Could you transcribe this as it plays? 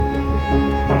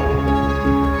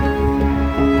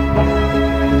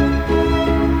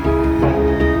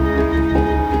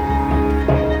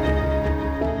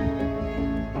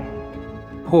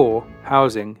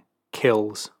housing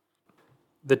kills.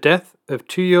 The death of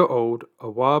 2-year-old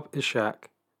Awab Ishaq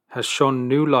has shone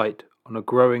new light on a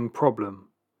growing problem: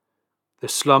 the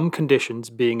slum conditions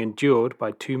being endured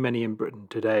by too many in Britain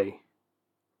today.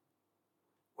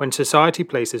 When society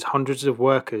places hundreds of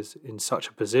workers in such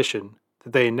a position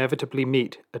that they inevitably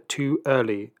meet a too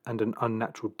early and an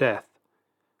unnatural death,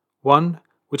 one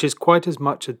which is quite as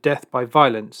much a death by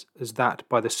violence as that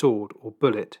by the sword or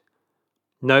bullet,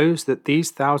 knows that these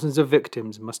thousands of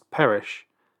victims must perish,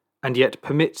 and yet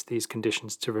permits these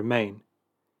conditions to remain,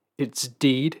 its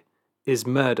deed is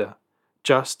murder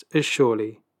just as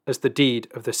surely as the deed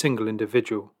of the single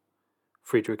individual.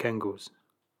 Friedrich Engels.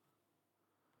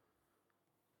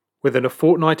 Within a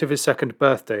fortnight of his second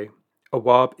birthday,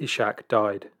 Awab Ishaq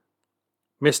died.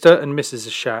 Mr. and Mrs.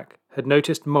 Ishaq had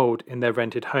noticed mould in their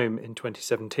rented home in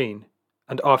 2017,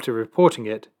 and after reporting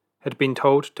it, had been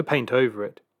told to paint over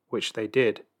it, which they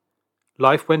did.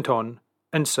 Life went on,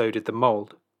 and so did the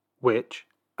mould, which,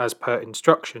 as per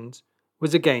instructions,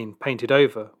 was again painted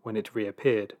over when it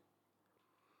reappeared.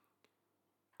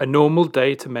 A normal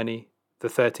day to many, the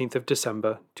 13th of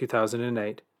December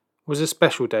 2008, was a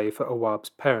special day for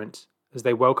Awab's parents as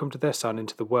they welcomed their son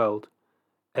into the world,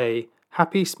 a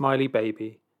happy, smiley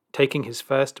baby taking his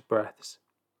first breaths.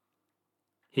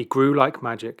 He grew like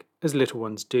magic, as little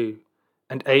ones do,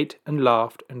 and ate and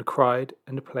laughed and cried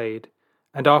and played,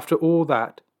 and after all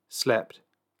that, slept,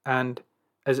 and,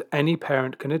 as any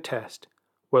parent can attest,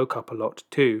 woke up a lot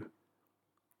too.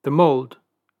 The mould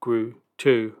grew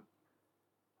too.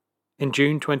 In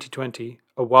June 2020,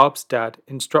 Awab's dad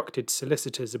instructed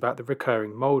solicitors about the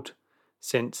recurring mould,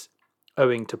 since,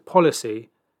 owing to policy,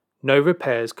 no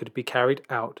repairs could be carried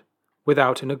out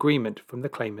without an agreement from the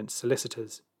claimant's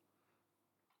solicitors.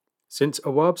 Since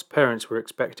Awab's parents were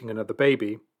expecting another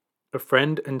baby, a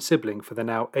friend and sibling for the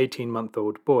now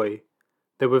 18-month-old boy,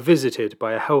 they were visited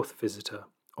by a health visitor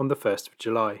on the 1st of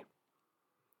July.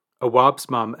 Awab's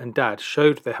mum and dad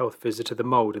showed the health visitor the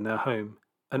mould in their home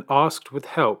and asked with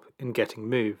help in getting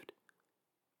moved.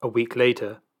 A week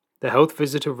later, the health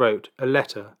visitor wrote a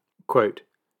letter, quote,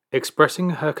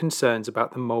 expressing her concerns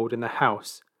about the mould in the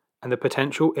house and the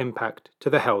potential impact to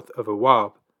the health of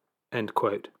Awab, end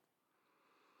quote.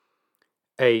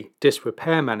 A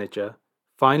disrepair manager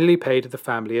finally paid the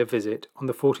family a visit on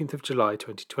the 14th of July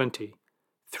 2020,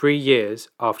 3 years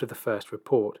after the first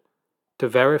report, to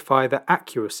verify the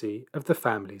accuracy of the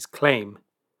family's claim.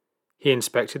 He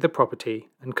inspected the property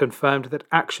and confirmed that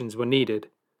actions were needed.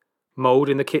 Mould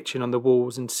in the kitchen on the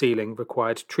walls and ceiling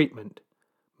required treatment.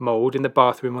 Mould in the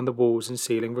bathroom on the walls and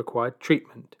ceiling required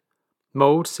treatment.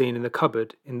 Mould seen in the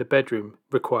cupboard in the bedroom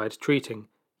required treating,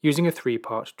 using a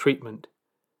 3-part treatment.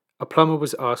 A plumber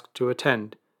was asked to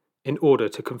attend in order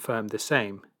to confirm the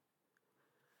same.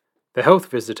 The health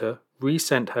visitor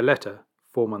resent her letter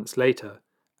 4 months later,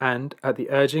 and at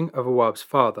the urging of Awab's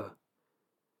father.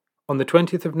 On the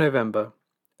 20th of November,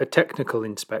 a technical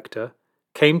inspector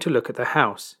came to look at the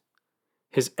house.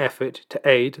 His effort to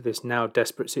aid this now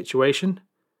desperate situation?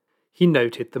 He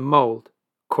noted the mould,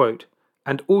 quote,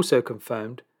 and also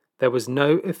confirmed there was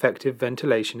no effective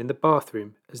ventilation in the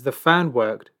bathroom as the fan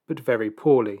worked but very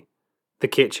poorly. The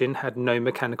kitchen had no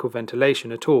mechanical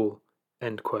ventilation at all,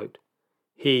 end quote.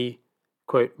 He,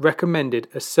 quote, recommended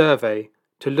a survey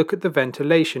to look at the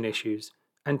ventilation issues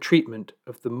and treatment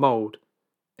of the mould,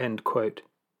 end quote.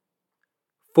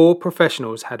 4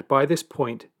 professionals had by this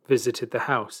point visited the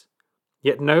house,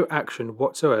 yet no action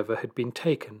whatsoever had been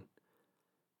taken.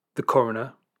 The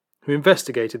coroner, who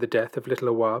investigated the death of little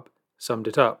Awab, summed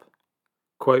it up.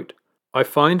 Quote, I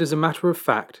find as a matter of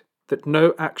fact that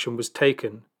no action was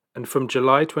taken, and from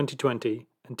July 2020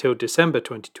 until December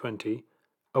 2020,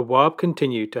 Awab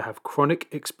continued to have chronic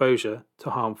exposure to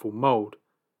harmful mould.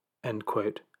 End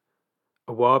quote.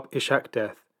 Awab Ishaq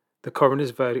death, the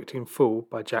coroner's verdict in full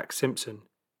by Jack Simpson,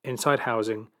 Inside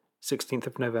Housing, 16th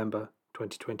of November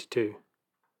 2022.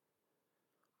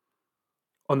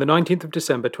 On the 19th of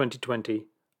December 2020,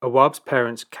 Awab's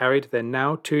parents carried their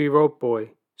now 2-year-old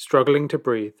boy, struggling to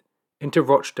breathe, into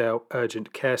Rochdale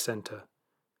Urgent Care Centre.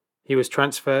 He was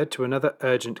transferred to another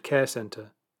urgent care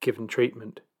centre, given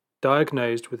treatment,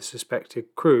 diagnosed with suspected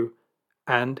croup,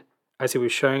 and, as he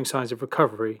was showing signs of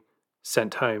recovery,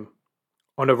 sent home.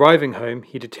 On arriving home,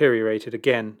 he deteriorated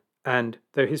again, and,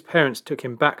 though his parents took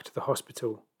him back to the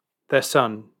hospital, their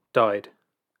son died.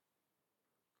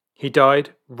 He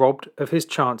died robbed of his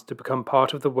chance to become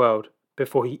part of the world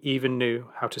before he even knew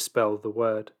how to spell the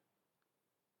word.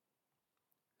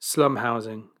 Slum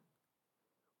housing.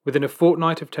 Within a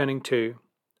fortnight of turning 2,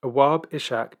 Awab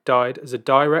Ishaq died as a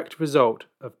direct result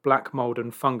of black mould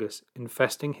and fungus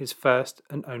infesting his first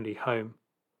and only home.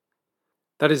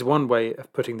 That is one way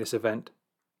of putting this event,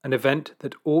 an event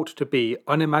that ought to be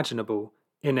unimaginable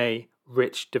in a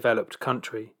rich, developed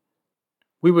country.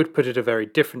 We would put it a very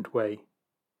different way.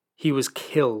 He was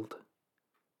killed.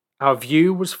 Our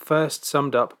view was first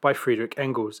summed up by Friedrich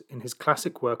Engels in his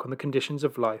classic work on the conditions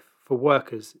of life for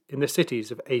workers in the cities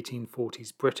of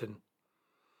 1840s Britain.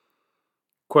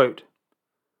 Quote,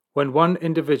 "When one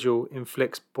individual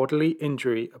inflicts bodily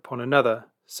injury upon another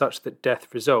such that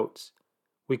death results,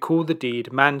 we call the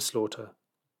deed manslaughter.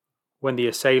 When the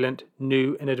assailant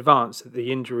knew in advance that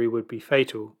the injury would be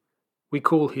fatal, we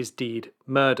call his deed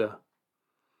murder.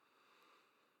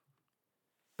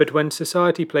 But when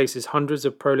society places hundreds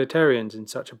of proletarians in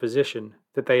such a position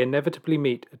that they inevitably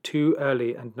meet a too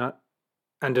early and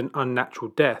an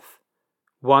unnatural death,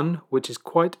 one which is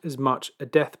quite as much a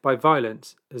death by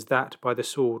violence as that by the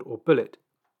sword or bullet,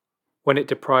 when it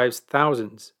deprives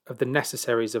thousands of the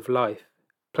necessaries of life,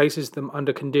 places them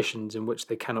under conditions in which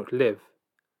they cannot live,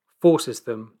 forces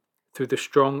them, through the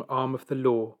strong arm of the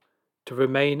law, to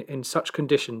remain in such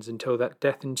conditions until that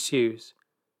death ensues,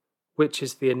 which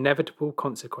is the inevitable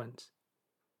consequence,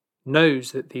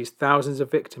 knows that these thousands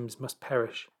of victims must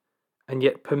perish, and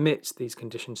yet permits these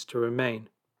conditions to remain.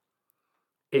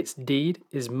 Its deed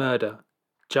is murder,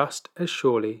 just as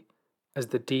surely as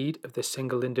the deed of the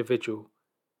single individual,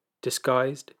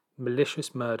 disguised,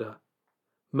 malicious murder,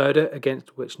 murder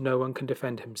against which no one can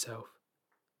defend himself,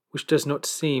 which does not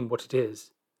seem what it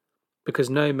is, because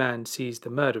no man sees the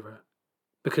murderer,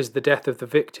 because the death of the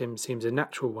victim seems a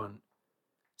natural one,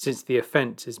 since the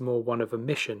offence is more one of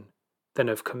omission than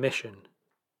of commission.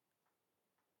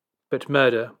 But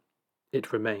murder,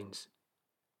 it remains."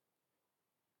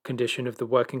 Condition of the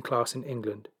Working Class in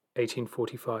England,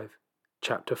 1845,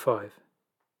 Chapter 5.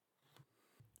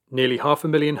 Nearly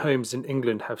 500,000 homes in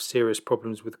England have serious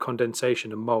problems with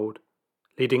condensation and mould,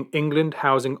 leading England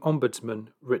Housing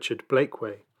Ombudsman Richard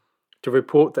Blakeway to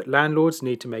report that landlords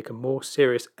need to make a more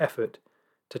serious effort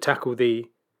to tackle the,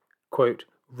 quote,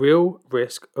 "real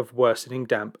risk of worsening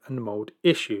damp and mould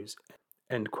issues,"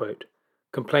 end quote,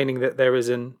 complaining that there is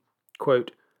an,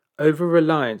 quote,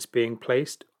 "over-reliance being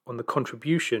placed on the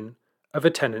contribution of a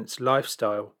tenant's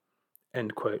lifestyle,"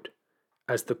 end quote,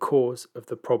 as the cause of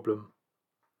the problem.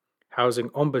 Housing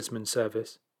Ombudsman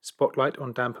Service, Spotlight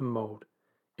on Damp and Mould,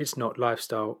 It's Not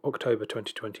Lifestyle, October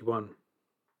 2021.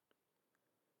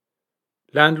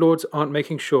 Landlords aren't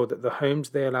making sure that the homes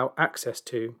they allow access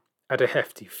to, at a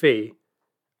hefty fee,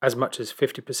 as much as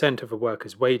 50% of a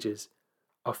worker's wages,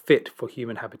 are fit for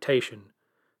human habitation,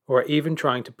 or are even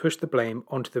trying to push the blame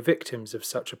onto the victims of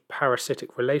such a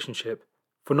parasitic relationship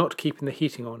for not keeping the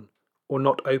heating on or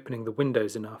not opening the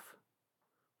windows enough.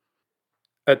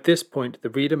 At this point, the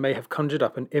reader may have conjured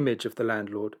up an image of the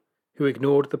landlord who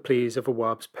ignored the pleas of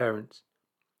Awab's parents.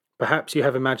 Perhaps you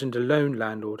have imagined a lone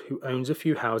landlord who owns a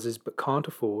few houses but can't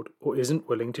afford or isn't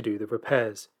willing to do the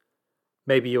repairs.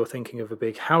 Maybe you're thinking of a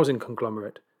big housing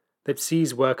conglomerate that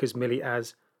sees workers merely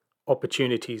as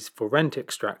opportunities for rent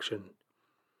extraction.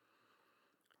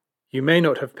 You may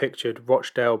not have pictured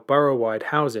Rochdale Borough-wide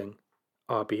Housing,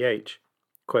 RBH,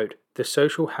 quote, the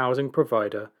social housing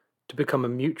provider, to become a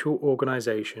mutual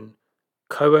organisation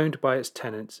co-owned by its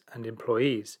tenants and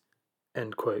employees,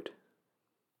 end quote.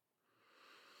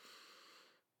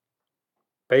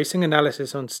 Basing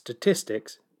analysis on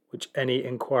statistics, which any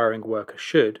inquiring worker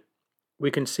should,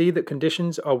 we can see that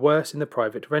conditions are worse in the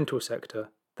private rental sector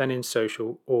than in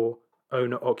social or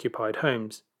owner-occupied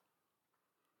homes.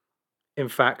 In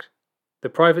fact, the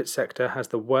private sector has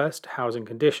the worst housing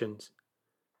conditions.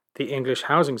 The English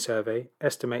Housing Survey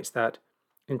estimates that,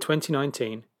 in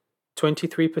 2019,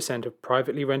 23% of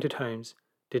privately rented homes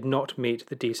did not meet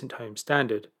the decent home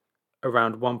standard,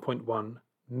 around 1.1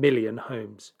 million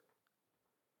homes.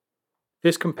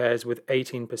 This compares with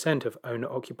 18% of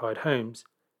owner-occupied homes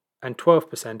and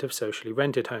 12% of socially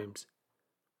rented homes.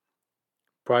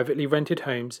 Privately rented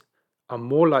homes are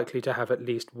more likely to have at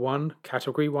least one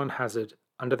Category 1 hazard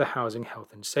under the Housing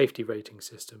Health and Safety Rating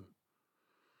System.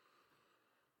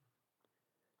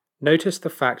 Notice the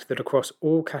fact that across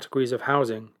all categories of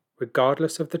housing,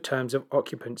 regardless of the terms of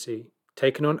occupancy,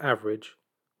 taken on average,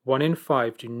 1 in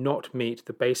 5 do not meet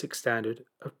the basic standard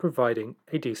of providing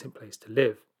a decent place to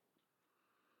live.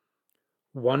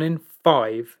 1 in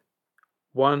 5.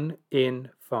 1 in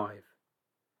 5.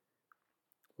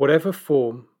 Whatever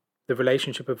form the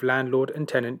relationship of landlord and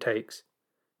tenant takes,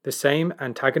 the same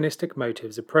antagonistic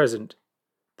motives are present.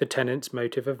 The tenant's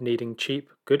motive of needing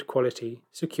cheap, good quality,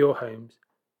 secure homes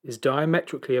is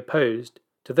diametrically opposed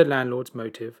to the landlord's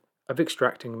motive of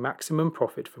extracting maximum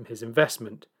profit from his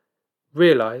investment,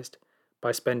 realized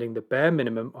by spending the bare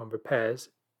minimum on repairs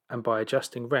and by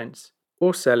adjusting rents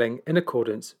or selling in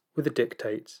accordance with the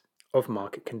dictates of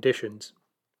market conditions.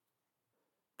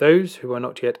 Those who are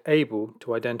not yet able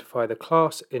to identify the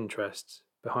class interests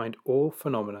behind all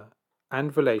phenomena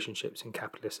and relationships in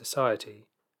capitalist society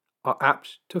are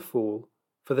apt to fall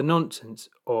for the nonsense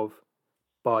of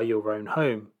buy your own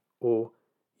home or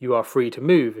you are free to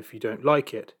move if you don't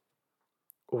like it.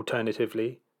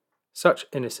 Alternatively, such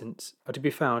innocents are to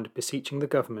be found beseeching the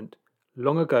government,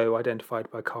 long ago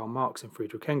identified by Karl Marx and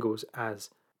Friedrich Engels as,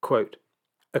 quote,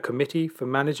 a committee for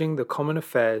managing the common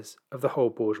affairs of the whole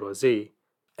bourgeoisie,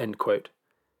 end quote,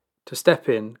 to step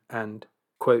in and,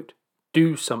 quote,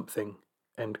 do something,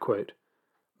 end quote.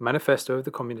 Manifesto of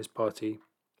the Communist Party,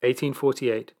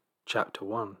 1848, Chapter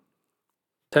 1.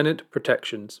 Tenant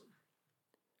protections.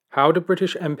 How do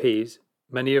British MPs,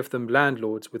 many of them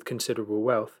landlords with considerable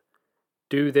wealth,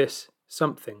 do this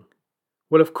something?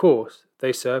 Well, of course,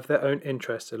 they serve their own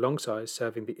interests alongside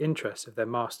serving the interests of their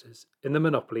masters in the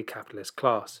monopoly capitalist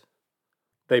class.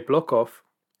 They block off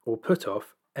or put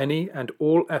off any and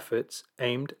all efforts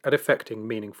aimed at effecting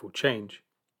meaningful change,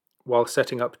 while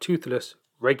setting up toothless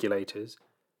regulators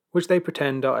which they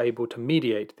pretend are able to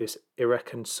mediate this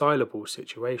irreconcilable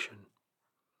situation.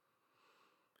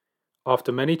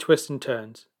 After many twists and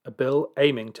turns, a bill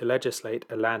aiming to legislate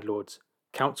a landlord's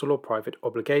council or private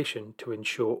obligation to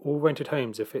ensure all rented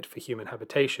homes are fit for human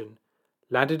habitation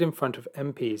landed in front of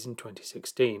MPs in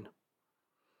 2016.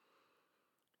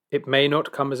 It may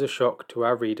not come as a shock to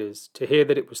our readers to hear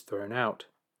that it was thrown out,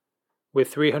 with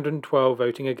 312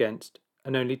 voting against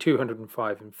and only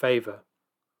 205 in favour.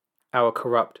 Our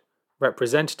corrupt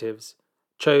representatives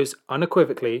chose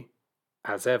unequivocally,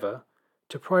 as ever,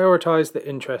 to prioritise the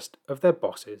interest of their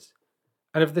bosses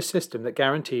and of the system that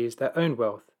guarantees their own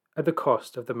wealth at the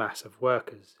cost of the mass of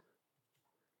workers.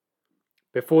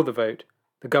 Before the vote,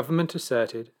 the government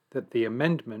asserted that the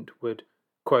amendment would,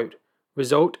 quote,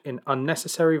 result in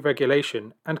unnecessary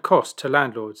regulation and cost to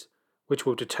landlords, which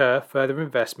will deter further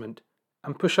investment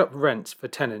and push up rents for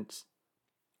tenants.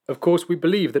 Of course, we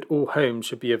believe that all homes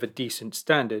should be of a decent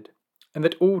standard, and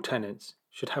that all tenants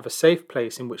should have a safe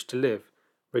place in which to live,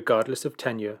 regardless of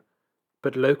tenure,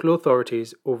 but local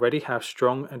authorities already have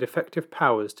strong and effective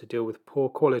powers to deal with poor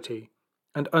quality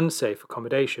and unsafe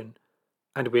accommodation,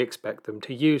 and we expect them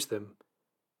to use them.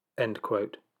 End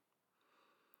quote.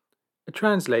 A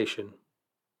translation.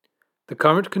 The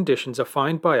current conditions are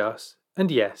fine by us, and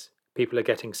yes, people are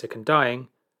getting sick and dying,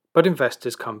 but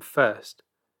investors come first.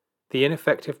 The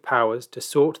ineffective powers to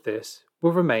sort this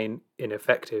will remain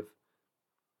ineffective.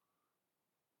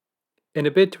 In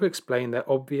a bid to explain their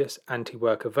obvious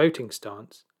anti-worker voting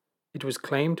stance, it was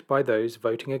claimed by those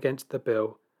voting against the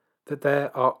bill that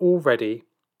there are already,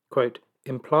 quote,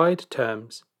 implied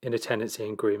terms in a tenancy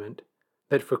agreement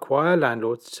that require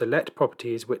landlords to let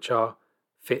properties which are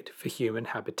fit for human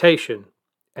habitation,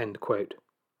 end quote.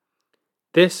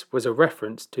 This was a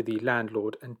reference to the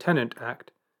Landlord and Tenant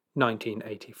Act,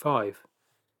 1985.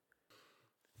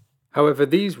 However,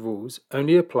 these rules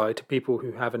only apply to people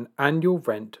who have an annual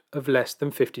rent of less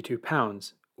than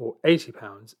 £52 or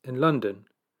 £80 in London.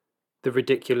 The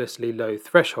ridiculously low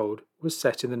threshold was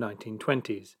set in the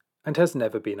 1920s and has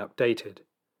never been updated.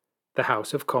 The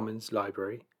House of Commons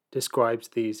Library describes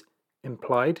these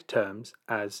implied terms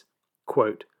as,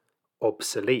 quote,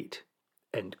 obsolete,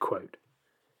 end quote.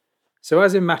 So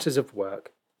as in matters of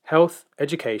work, health,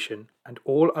 education, and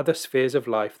all other spheres of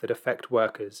life that affect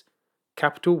workers,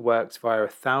 capital works via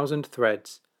 1,000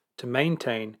 threads to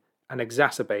maintain and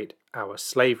exacerbate our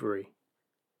slavery.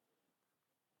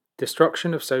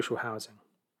 Destruction of social housing.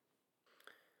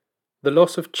 The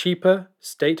loss of cheaper,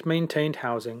 state-maintained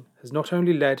housing has not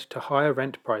only led to higher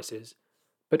rent prices,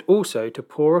 but also to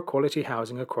poorer quality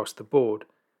housing across the board,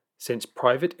 since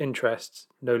private interests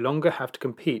no longer have to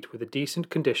compete with the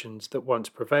decent conditions that once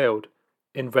prevailed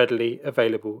in readily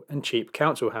available and cheap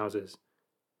council houses.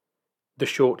 The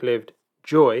short-lived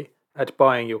joy at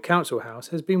buying your council house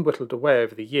has been whittled away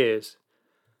over the years.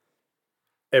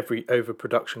 Every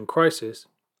overproduction crisis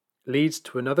leads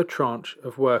to another tranche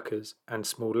of workers and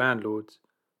small landlords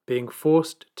being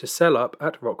forced to sell up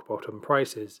at rock-bottom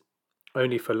prices,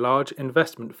 only for large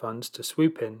investment funds to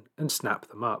swoop in and snap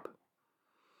them up.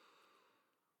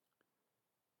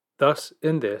 Thus,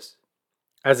 in this,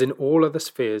 as in all other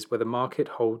spheres where the market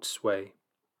holds sway,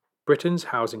 Britain's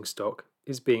housing stock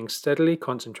is being steadily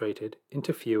concentrated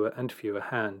into fewer and fewer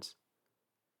hands.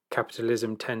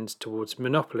 Capitalism tends towards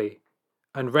monopoly,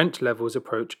 and rent levels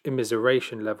approach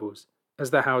immiseration levels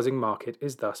as the housing market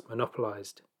is thus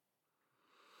monopolized.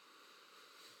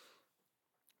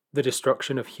 The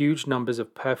destruction of huge numbers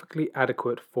of perfectly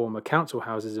adequate former council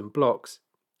houses and blocks,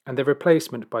 and their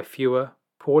replacement by fewer,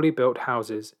 poorly built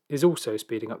houses is also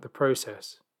speeding up the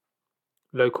process.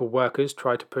 Local workers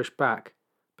try to push back,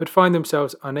 but find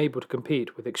themselves unable to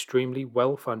compete with extremely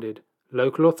well-funded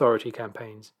local authority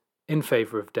campaigns in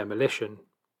favour of demolition.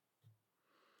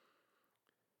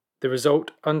 The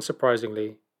result,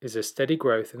 unsurprisingly, is a steady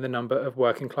growth in the number of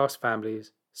working-class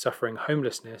families suffering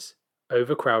homelessness,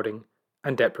 overcrowding,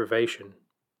 and deprivation.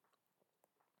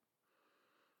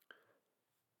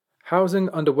 Housing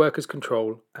under workers'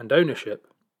 control and ownership.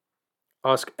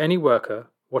 Ask any worker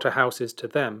what a house is to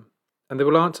them, and they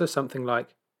will answer something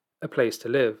like, a place to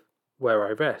live, where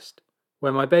I rest,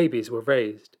 where my babies were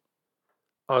raised.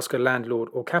 Ask a landlord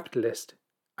or capitalist,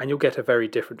 and you'll get a very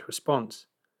different response.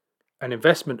 An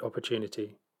investment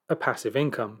opportunity, a passive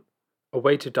income, a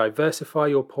way to diversify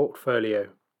your portfolio.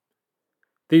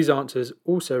 These answers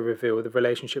also reveal the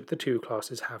relationship the two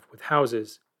classes have with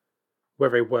houses,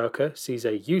 where a worker sees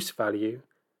a use value,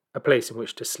 a place in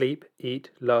which to sleep, eat,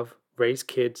 love, raise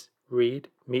kids, read,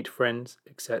 meet friends,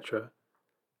 etc.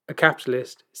 A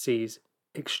capitalist sees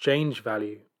exchange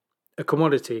value, a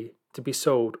commodity to be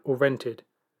sold or rented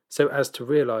so as to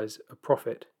realize a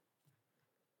profit.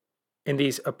 In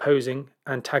these opposing,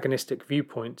 antagonistic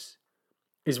viewpoints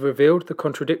is revealed the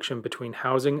contradiction between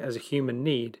housing as a human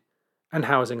need and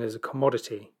housing as a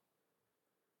commodity.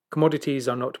 Commodities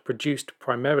are not produced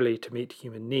primarily to meet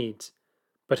human needs,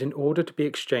 but in order to be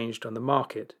exchanged on the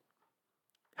market.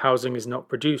 Housing is not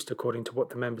produced according to what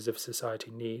the members of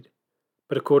society need,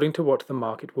 but according to what the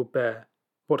market will bear,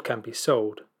 what can be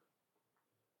sold.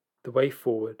 The way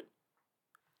forward.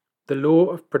 The law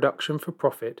of production for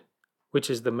profit, which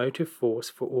is the motive force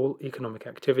for all economic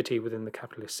activity within the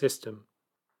capitalist system,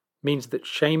 means that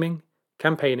shaming,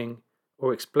 campaigning,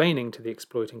 or explaining to the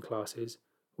exploiting classes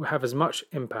will have as much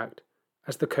impact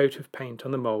as the coat of paint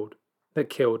on the mould that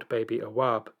killed baby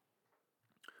Awab.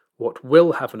 What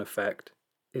will have an effect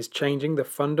is changing the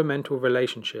fundamental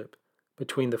relationship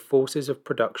between the forces of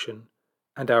production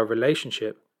and our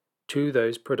relationship to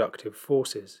those productive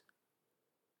forces.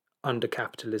 Under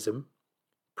capitalism,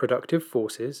 productive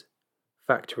forces,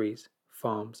 factories,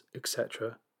 farms,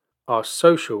 etc., are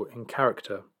social in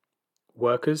character.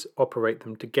 Workers operate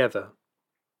them together.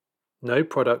 No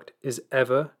product is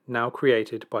ever now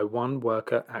created by one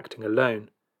worker acting alone.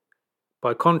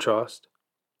 By contrast,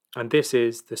 and this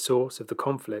is the source of the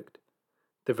conflict,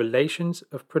 the relations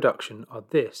of production are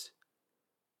this.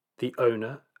 The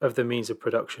owner of the means of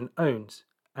production owns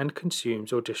and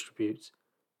consumes or distributes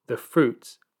the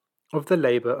fruits of the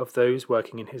labour of those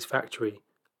working in his factory,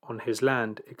 on his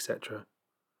land, etc.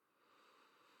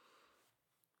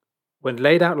 When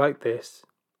laid out like this,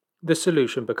 the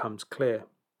solution becomes clear.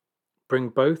 Bring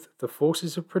both the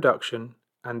forces of production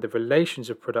and the relations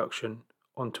of production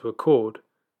onto accord,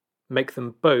 make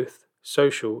them both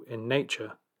social in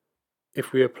nature.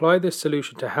 If we apply this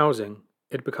solution to housing,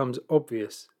 it becomes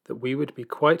obvious that we would be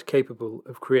quite capable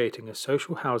of creating a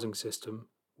social housing system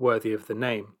worthy of the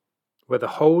name, where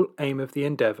the whole aim of the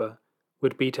endeavour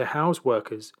would be to house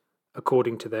workers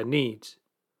according to their needs,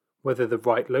 whether the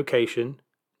right location,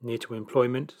 near to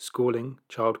employment, schooling,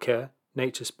 childcare,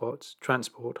 nature spots,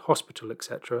 transport, hospital,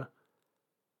 etc.,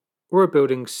 or a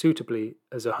building suitably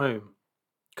as a home,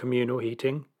 communal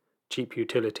heating, cheap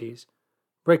utilities,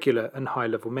 regular and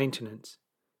high-level maintenance,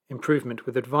 improvement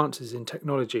with advances in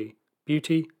technology,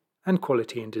 beauty, and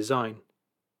quality in design.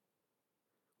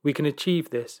 We can achieve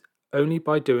this only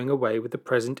by doing away with the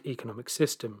present economic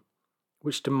system,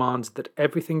 which demands that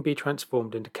everything be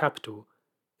transformed into capital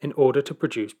in order to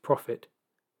produce profit,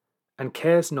 and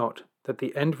cares not that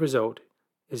the end result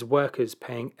is workers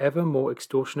paying ever more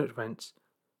extortionate rents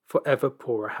for ever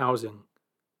poorer housing.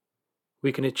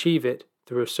 We can achieve it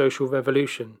through a social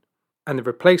revolution and the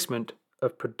replacement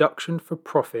of production for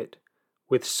profit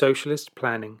with socialist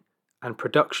planning and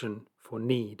production for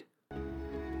need.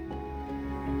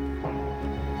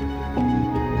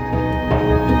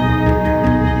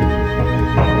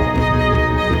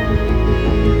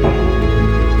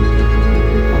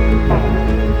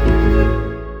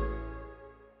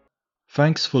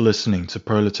 Thanks for listening to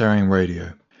Proletarian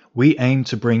Radio. We aim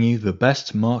to bring you the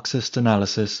best Marxist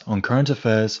analysis on current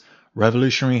affairs,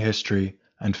 revolutionary history,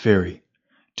 and theory.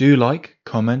 Do like,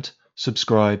 comment,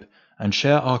 subscribe, and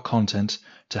share our content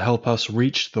to help us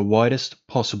reach the widest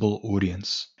possible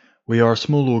audience. We are a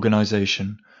small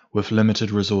organization with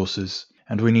limited resources,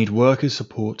 and we need workers'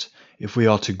 support if we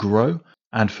are to grow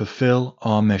and fulfill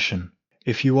our mission.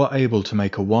 If you are able to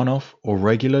make a one-off or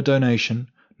regular donation,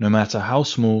 no matter how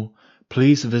small,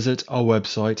 please visit our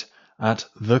website at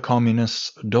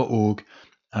thecommunists.org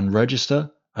and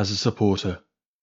register as a supporter.